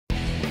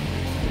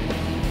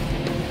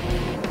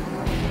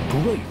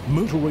Great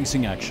motor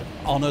racing action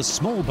on a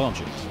small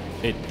budget.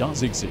 It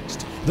does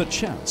exist. The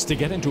chance to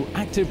get into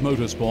active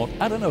motorsport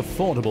at an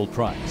affordable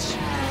price.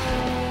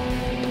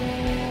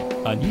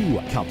 A new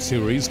Cup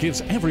Series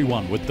gives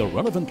everyone with the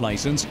relevant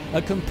license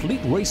a complete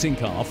racing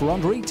car for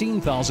under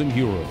 18,000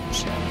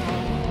 euros.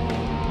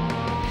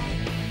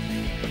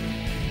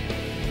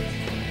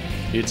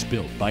 It's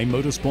built by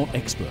motorsport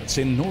experts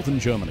in northern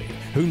Germany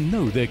who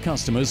know their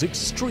customers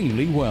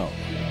extremely well.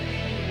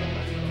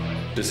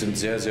 Das sind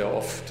sehr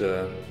oft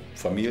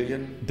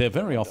Familien. They're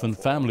very often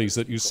families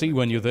that you see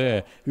when you're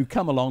there who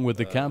come along with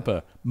the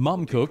camper.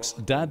 Mum cooks,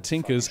 dad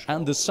tinkers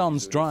and the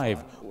sons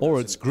drive. Or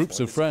it's groups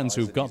of friends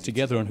who've got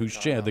together and who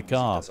share the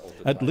car.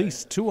 At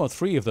least 2 or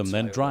 3 of them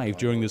then drive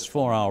during this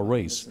 4-hour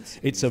race.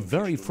 It's a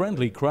very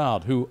friendly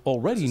crowd who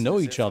already know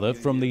each other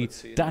from the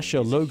Dacia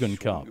Logan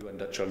Cup.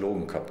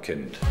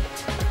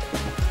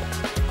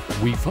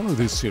 We follow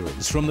this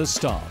series from the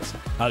start.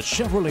 A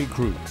Chevrolet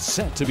Cruze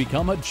set to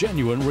become a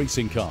genuine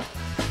racing car.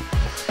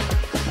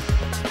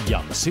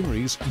 Young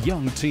series,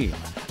 young team.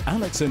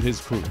 Alex and his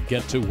crew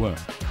get to work.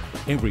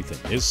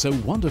 Everything is so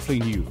wonderfully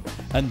new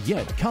and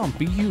yet can't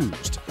be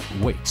used.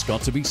 Weight's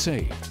got to be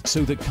saved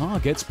so the car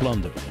gets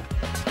plundered.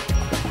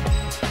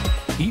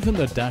 Even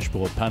the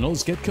dashboard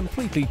panels get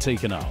completely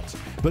taken out.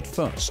 But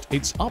first,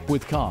 it's up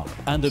with car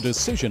and a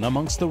decision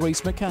amongst the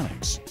race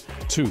mechanics.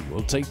 2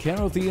 will take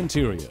care of the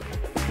interior.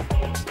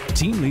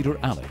 Team leader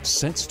Alex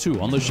sets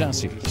 2 on the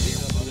chassis.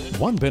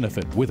 One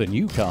benefit with a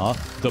new car,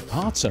 the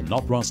parts are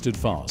not rusted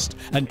fast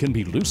and can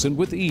be loosened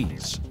with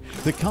ease.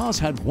 The car's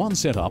had one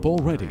setup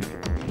already.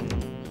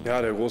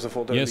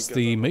 Yes,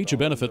 the major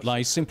benefit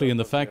lies simply in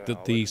the fact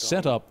that the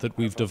setup that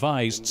we've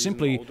devised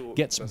simply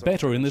gets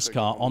better in this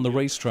car on the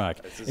racetrack.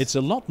 It's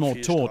a lot more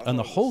taut and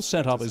the whole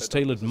setup is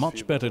tailored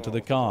much better to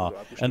the car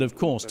and of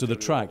course to the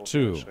track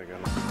too.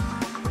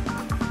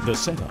 The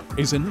setup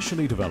is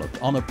initially developed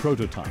on a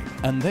prototype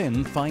and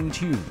then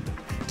fine-tuned.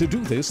 To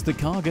do this, the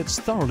car gets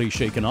thoroughly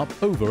shaken up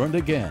over and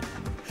again.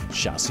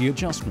 Chassis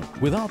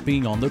adjustment without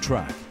being on the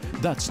track.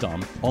 That's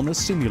done on the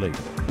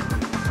simulator.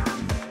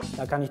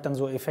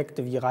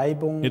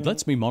 It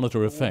lets me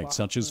monitor effects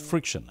such as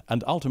friction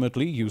and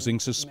ultimately using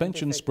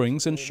suspension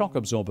springs and shock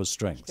absorber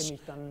strengths,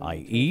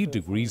 i.e.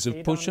 degrees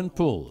of push and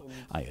pull.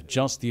 I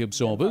adjust the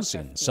absorbers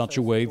in such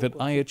a way that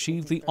I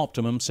achieve the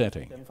optimum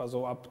setting.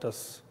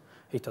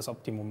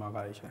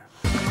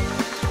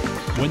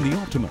 When the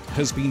optimum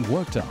has been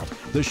worked out,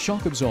 the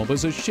shock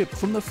absorbers are shipped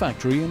from the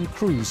factory in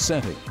Cruze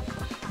setting.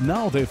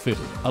 Now they're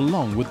fitted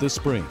along with the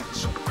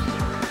springs.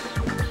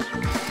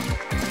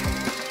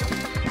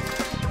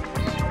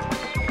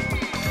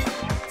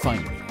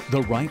 Finally,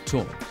 the right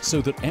torque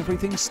so that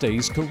everything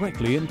stays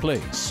correctly in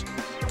place.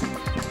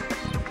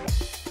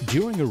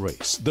 During a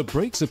race, the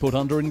brakes are put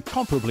under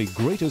incomparably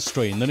greater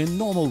strain than in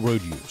normal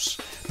road use.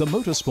 The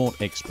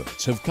motorsport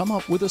experts have come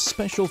up with a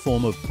special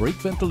form of brake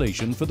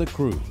ventilation for the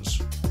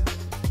Cruze.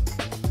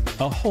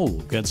 A hole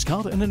gets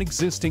cut in an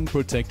existing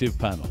protective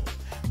panel.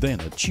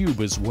 Then a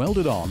tube is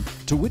welded on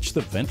to which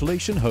the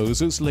ventilation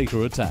hose is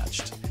later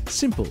attached.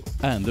 Simple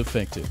and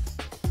effective.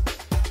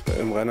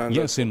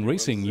 Yes, in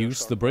racing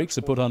use, the brakes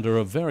are put under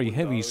a very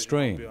heavy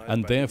strain,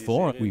 and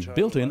therefore we've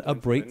built in a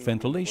brake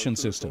ventilation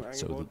system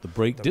so that the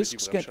brake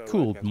discs get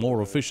cooled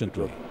more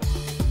efficiently.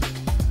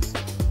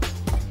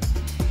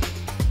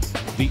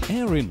 The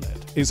air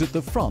inlet is at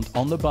the front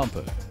on the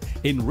bumper.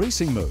 In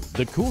racing mode,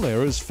 the cool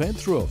air is fed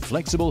through a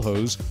flexible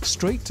hose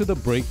straight to the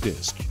brake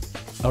disc.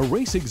 A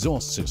race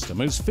exhaust system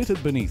is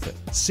fitted beneath it,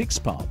 6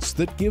 parts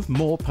that give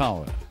more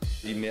power.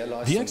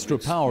 The extra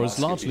power is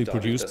largely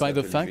produced by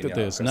the fact that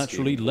there's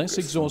naturally less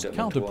exhaust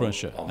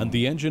counterpressure, and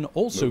the engine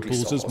also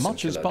pulls as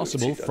much as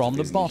possible from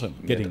the bottom,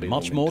 getting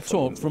much more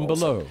torque from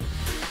below.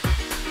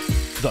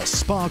 The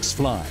sparks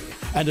fly,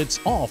 and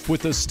it's off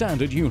with the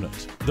standard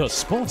unit. The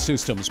Sport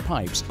System's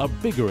pipes are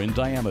bigger in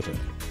diameter.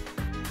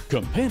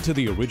 Compared to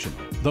the original,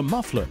 the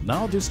muffler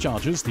now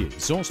discharges the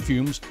exhaust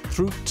fumes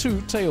through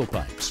 2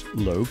 tailpipes,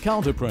 low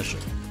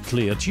counterpressure,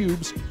 clear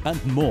tubes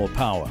and more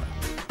power.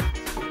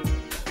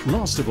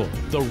 Last of all,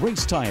 the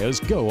race tires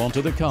go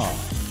onto the car.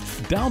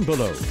 Down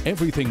below,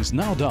 everything's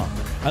now done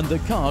and the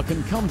car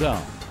can come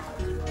down.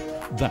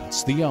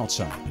 That's the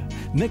outside.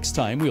 Next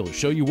time we'll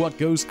show you what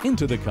goes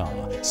into the car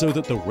so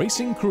that the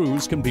racing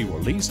Cruze can be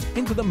released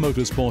into the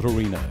motorsport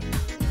arena.